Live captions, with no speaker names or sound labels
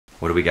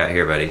What do we got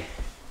here, buddy?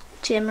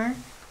 Jimmer.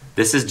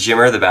 This is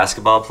Jimmer, the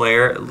basketball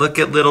player. Look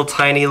at little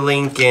tiny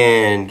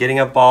Lincoln getting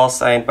a ball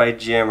signed by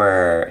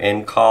Jimmer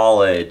in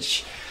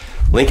college.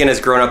 Lincoln has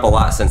grown up a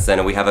lot since then,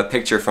 and we have a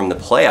picture from the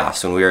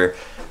playoffs when we were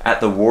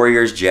at the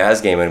Warriors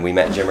Jazz game and we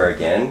met Jimmer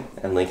again,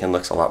 and Lincoln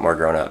looks a lot more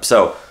grown up.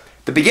 So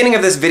the beginning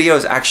of this video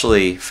is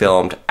actually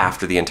filmed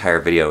after the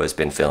entire video has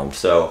been filmed.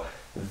 So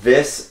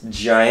this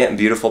giant,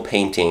 beautiful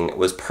painting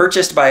was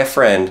purchased by a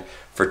friend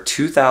for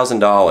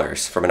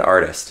 $2,000 from an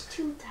artist.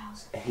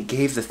 And he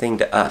gave the thing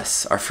to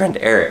us, our friend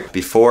Eric.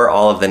 Before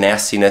all of the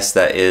nastiness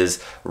that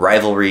is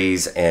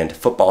rivalries and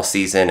football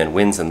season and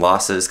wins and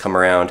losses come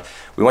around,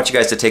 we want you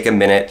guys to take a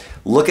minute,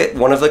 look at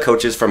one of the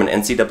coaches from an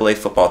NCAA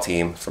football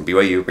team from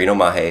BYU, Reno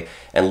Mahe,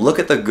 and look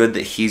at the good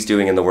that he's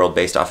doing in the world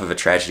based off of a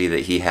tragedy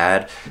that he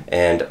had.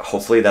 And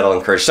hopefully that'll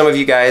encourage some of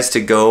you guys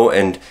to go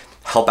and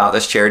help out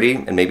this charity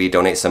and maybe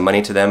donate some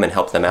money to them and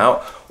help them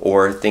out,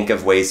 or think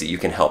of ways that you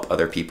can help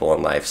other people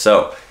in life.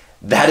 So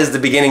that is the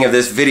beginning of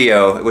this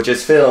video, which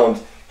is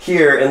filmed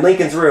here in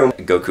Lincoln's room.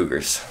 Go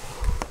Cougars.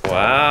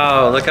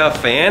 Wow, look how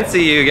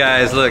fancy you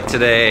guys look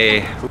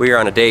today. We are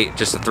on a date,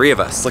 just the three of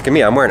us. Look at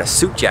me, I'm wearing a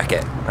suit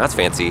jacket. That's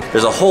fancy.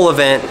 There's a whole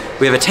event.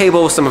 We have a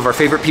table with some of our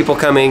favorite people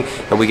coming,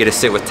 and we get to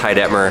sit with Ty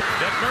Detmer.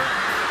 Detmer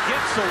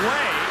gets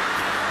away.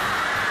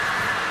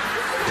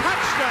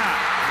 Touchdown.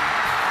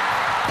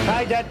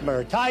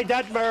 Ty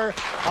Detmer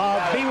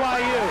of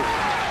BYU.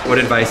 What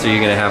advice are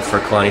you gonna have for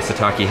Kalani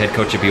Sitake, head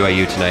coach of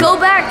BYU tonight? Go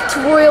back to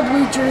royal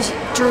blue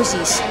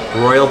jerseys.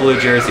 Royal blue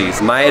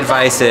jerseys. My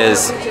advice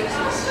is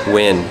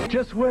win.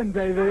 Just win,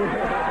 baby.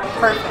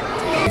 Perfect.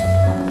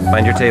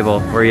 Find your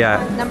table. Where are you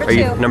at? Number Are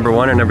you two. number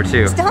one or number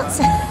two? Don't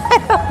say.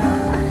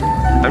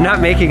 I'm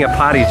not making a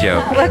potty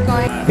joke. We're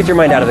going. Get your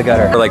mind out of the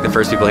gutter. We're like the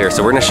first people here,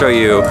 so we're gonna show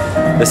you,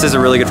 this is a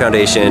really good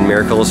foundation,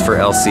 Miracles for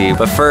Elsie.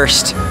 But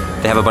first,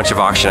 they have a bunch of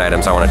auction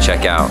items I wanna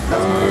check out.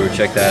 Ooh,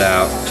 check that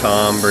out.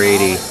 Tom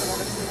Brady.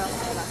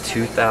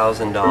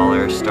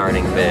 $2,000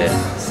 starting bid.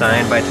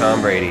 Signed by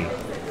Tom Brady.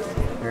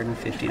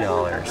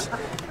 $150.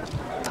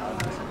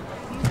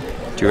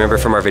 Do you remember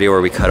from our video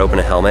where we cut open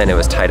a helmet and it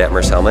was Ty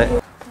Detmer's helmet?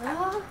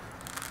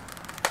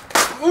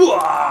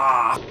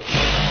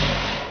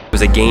 It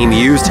was a game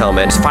used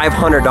helmet. It's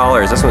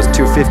 $500. This one's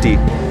 $250.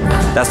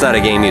 That's not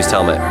a game used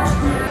helmet.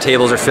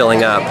 Tables are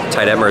filling up.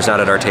 Ty Detmer is not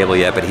at our table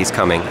yet, but he's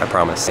coming, I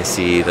promise. I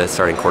see the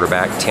starting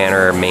quarterback,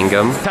 Tanner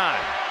Mangum. Time.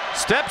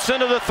 Steps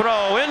into the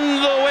throw,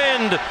 in the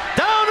wind,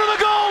 down to the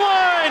goal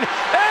line,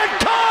 and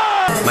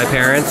caught! My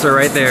parents are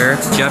right there,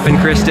 Jeff and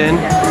Kristen.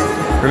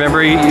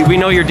 Remember, we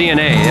know your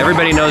DNA.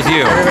 Everybody knows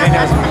you. Everybody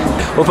knows me.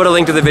 We'll put a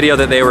link to the video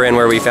that they were in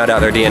where we found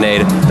out their DNA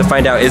to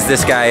find out, is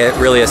this guy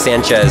really a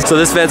Sanchez? So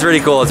this event's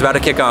really cool. It's about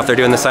to kick off. They're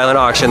doing the silent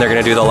auction. They're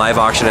gonna do the live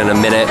auction in a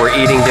minute. We're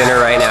eating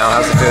dinner right now.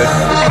 How's the food?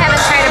 I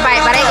haven't tried a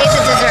bite, but I ate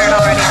the dessert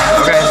already.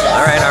 Okay,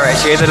 all right.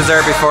 She ate the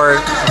dessert before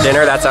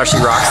dinner. That's how she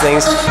rocks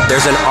things.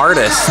 There's an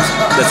artist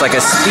that's like a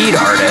speed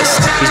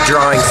artist. He's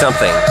drawing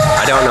something.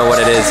 I don't know what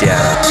it is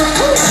yet.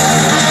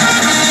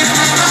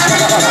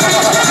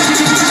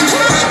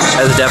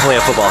 That is definitely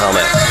a football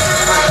helmet.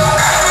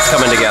 It's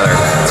coming together.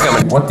 It's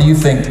coming. What do you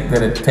think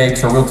that it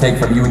takes or will take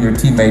from you and your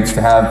teammates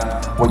to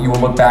have what you will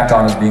look back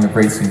on as being a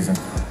great season?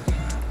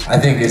 I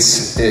think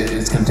it's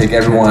going to take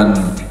everyone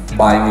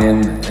buying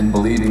in and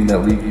believing that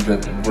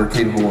we're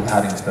capable of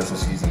having a special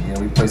season. You know,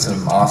 we played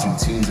some awesome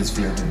teams this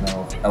year. You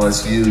know,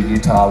 LSU,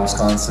 Utah,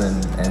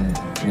 Wisconsin, and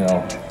you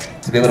know,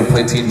 to be able to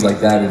play teams like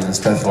that is a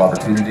special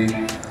opportunity.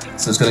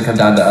 So it's going to come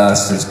down to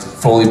us just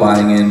fully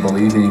buying in,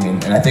 believing,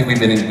 and I think we've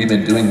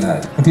been doing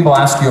that. When people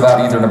ask you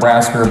about either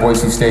Nebraska or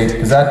Boise State,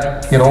 does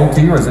that get old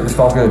to you, or is it just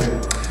all good?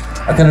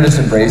 I kind of just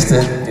embraced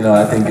it. You know,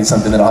 I think it's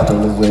something that I'll have to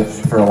live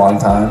with for a long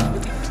time.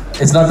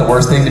 It's not the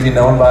worst thing to be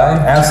known by.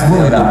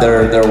 Absolutely not.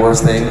 There are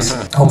worse things.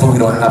 Hopefully we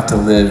don't have to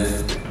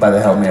live by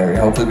the Hail Mary.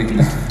 Hopefully we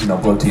can, you know,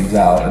 blow teams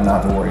out and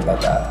not have to worry about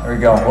that. There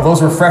you go. Well,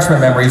 those were freshman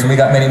memories, and we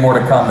got many more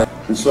to come.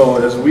 And so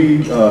as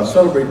we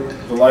celebrate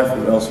the life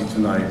of Elsie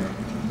tonight,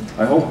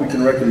 I hope we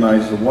can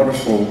recognize the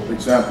wonderful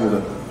example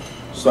that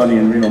Sonny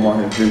and Reno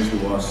Mahe have been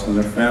to us, and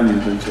their family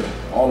have been to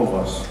all of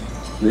us,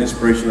 the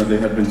inspiration that they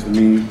have been to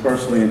me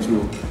personally and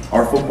to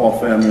our football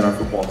family and our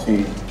football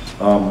team.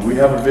 We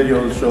have a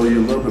video to show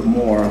you a little bit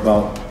more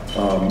about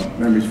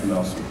memories from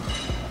Elsie.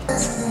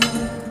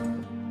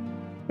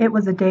 It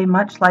was a day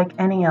much like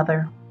any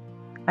other.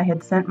 I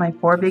had sent my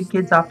 4 big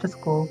kids off to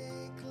school.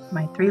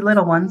 My 3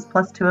 little ones,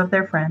 plus 2 of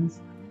their friends,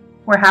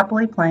 were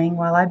happily playing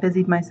while I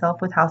busied myself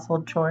with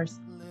household chores.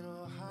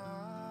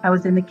 I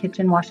was in the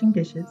kitchen washing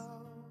dishes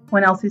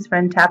when Elsie's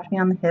friend tapped me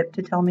on the hip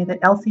to tell me that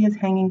Elsie is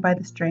hanging by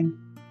the string.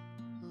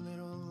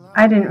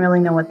 I didn't really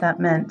know what that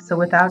meant, so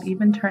without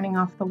even turning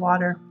off the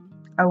water,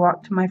 I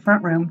walked to my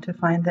front room to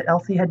find that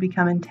Elsie had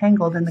become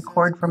entangled in the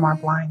cord from our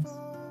blinds.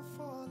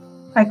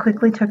 I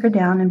quickly took her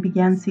down and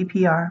began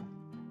CPR.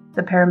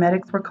 The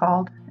paramedics were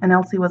called, and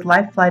Elsie was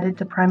life-flighted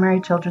to Primary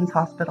Children's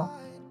Hospital.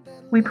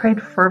 We prayed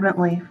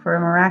fervently for a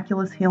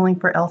miraculous healing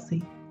for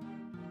Elsie,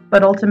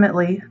 but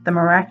ultimately, the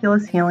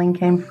miraculous healing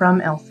came from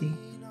Elsie,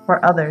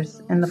 for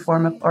others in the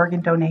form of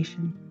organ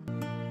donation.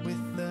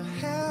 With the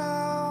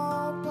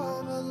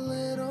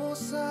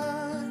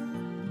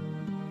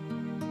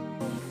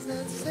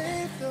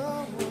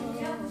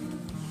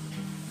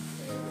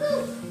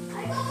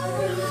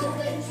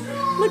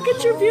Look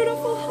at your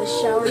beautiful house. The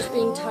shower's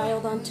being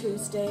tiled on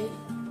Tuesday.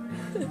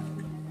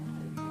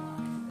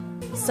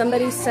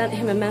 Somebody sent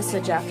him a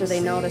message after they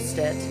noticed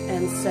it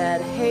and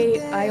said, hey,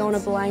 I own a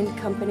blind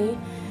company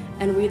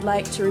and we'd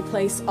like to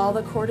replace all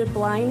the corded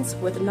blinds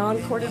with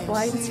non-corded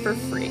blinds for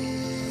free.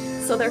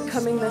 So they're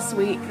coming this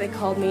week. They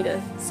called me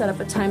to set up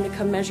a time to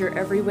come measure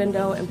every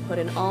window and put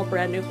in all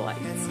brand new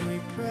blinds.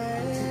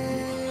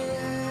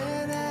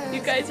 You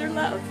guys are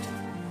loved.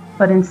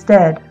 But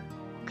instead,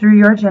 through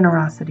your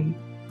generosity,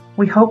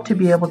 we hope to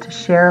be able to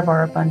share of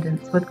our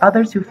abundance with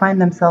others who find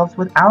themselves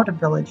without a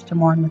village to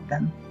mourn with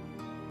them.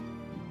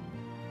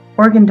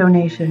 Organ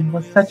donation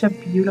was such a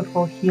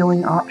beautiful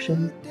healing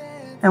option,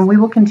 and we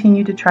will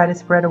continue to try to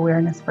spread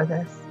awareness for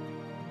this.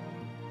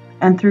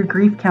 And through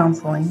grief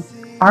counseling,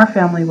 our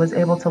family was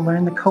able to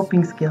learn the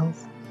coping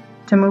skills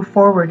to move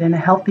forward in a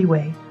healthy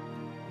way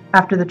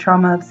after the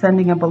trauma of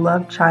sending a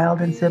beloved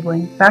child and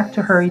sibling back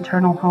to her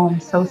eternal home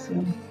so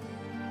soon.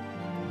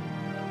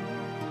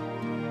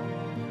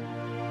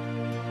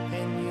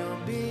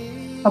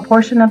 A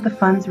portion of the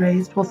funds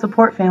raised will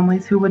support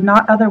families who would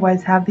not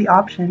otherwise have the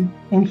option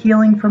in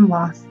healing from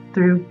loss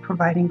through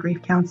providing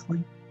grief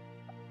counseling.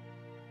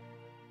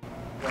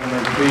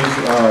 Please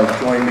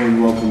join me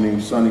in welcoming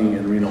Sunny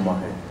and Reno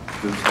Mahe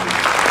to the stage.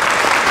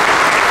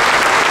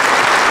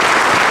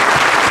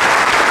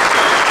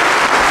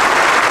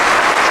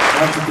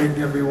 I'd like to thank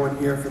everyone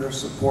here for their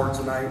support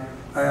tonight.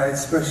 I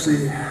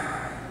especially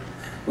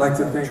like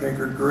to thank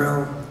Baker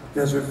Grill,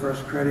 Desert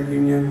First Credit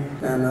Union,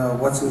 and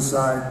What's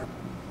Inside.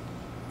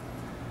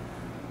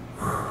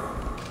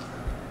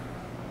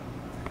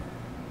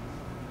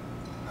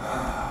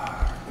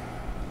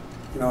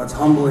 You know, it's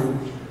humbling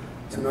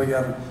to know you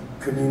have a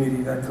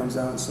community that comes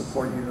out and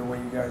support you the way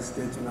you guys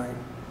did tonight.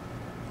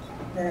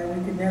 That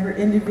we could never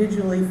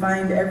individually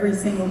find every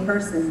single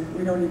person.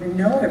 We don't even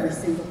know every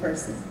single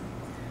person.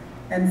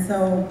 And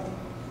so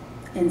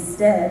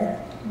instead,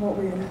 what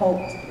we had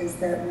hoped is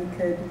that we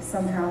could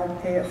somehow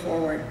pay it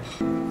forward.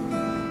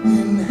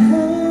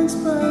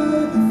 Enhanced by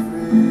the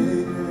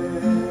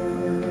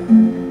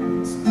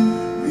fragrance,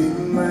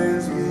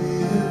 reminds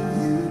me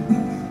of you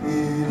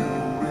in a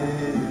way.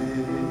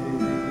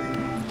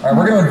 All right,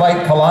 we're going to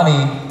invite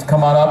Kalani to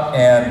come on up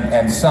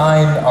and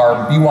sign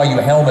our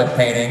BYU helmet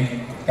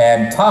painting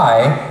and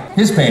Ty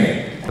his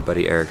painting. My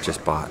buddy Eric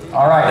just bought.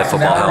 All right, so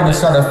now we're going to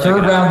start a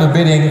third round of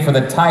bidding for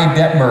the Ty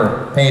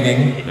Detmer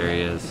painting. There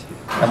he is.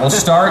 And we'll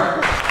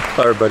start.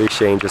 Our buddy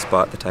Shane just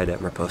bought the Ty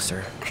Detmer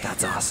poster.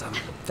 That's awesome.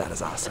 That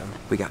is awesome.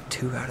 We got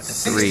 2 out of the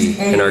 3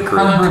 in our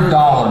group.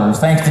 $6,800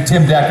 thanks to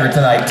Tim Decker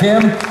tonight.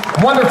 Tim,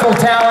 wonderful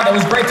talent. It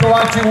was great to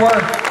watch you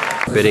work.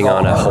 Bidding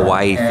on a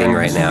Hawaii thing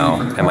right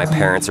now, and my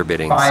parents are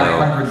bidding, so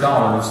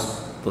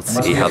let's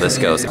see how this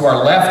goes. To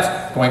our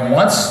left, going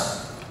once,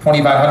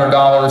 $2,500.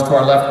 To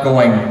our left,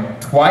 going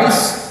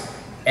twice.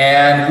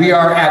 And we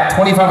are at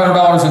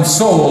 $2,500 and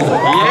sold.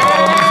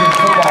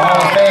 Football Hall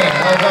of Fame.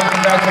 Well done,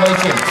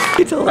 congratulations.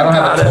 I don't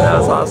have a total. That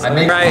was awesome.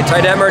 Right,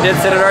 Ty Detmer did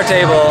sit at our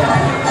table.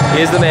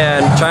 He's the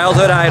man.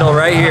 Childhood idol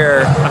right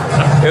here.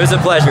 It was a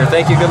pleasure.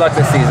 Thank you. Good luck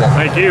this season.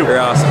 Thank you. You're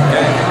awesome.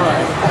 Okay.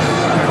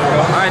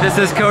 All right, this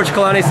is Coach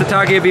Kalani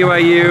Sitake of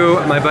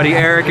BYU, my buddy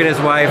Eric and his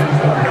wife.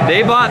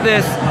 They bought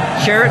this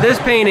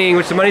painting,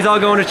 which the money's all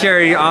going to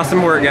charity.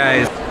 Awesome work,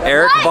 guys.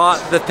 Eric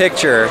bought the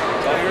picture,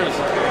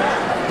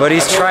 but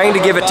he's trying to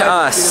give it to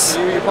us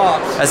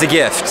as a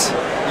gift.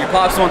 Your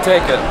pops won't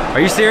take it. Are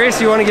you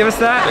serious? You want to give us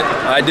that?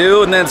 I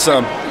do, and then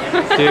some.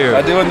 Dude.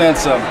 I do, and then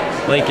some.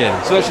 Lincoln.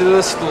 Especially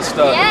this little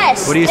stuff.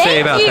 Yes. What do you say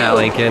about that,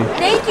 Lincoln?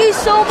 Thank you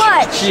so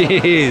much.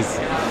 Jeez.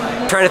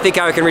 I'm trying to think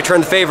how I can return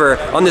the favor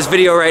on this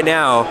video right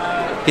now.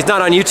 He's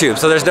not on YouTube,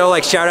 so there's no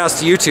like shout outs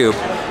to YouTube.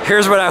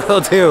 Here's what I will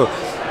do.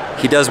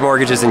 He does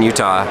mortgages in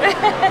Utah.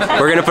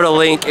 We're gonna put a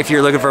link if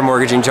you're looking for a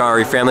mortgage in Utah or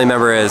your family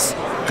member is.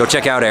 Go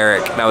check out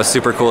Eric. That was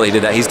super cool. He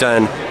did that. He's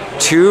done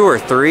 2 or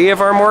 3 of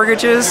our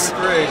mortgages.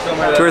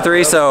 2 or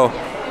 3. So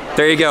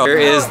there you go. Here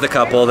is the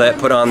couple that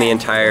put on the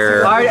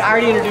entire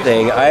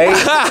thing. I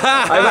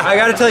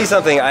got to tell you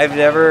something. I've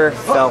never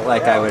felt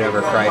like I would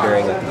ever cry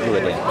during a hula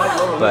dance.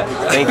 But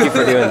thank you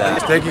for doing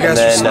that. Thank you guys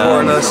for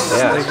supporting us.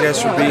 Yeah. Thank you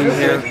guys for being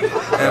here.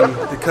 And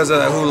because of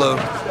that hula,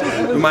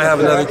 we might have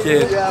another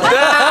kid. Look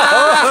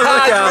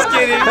out. Just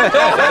kidding.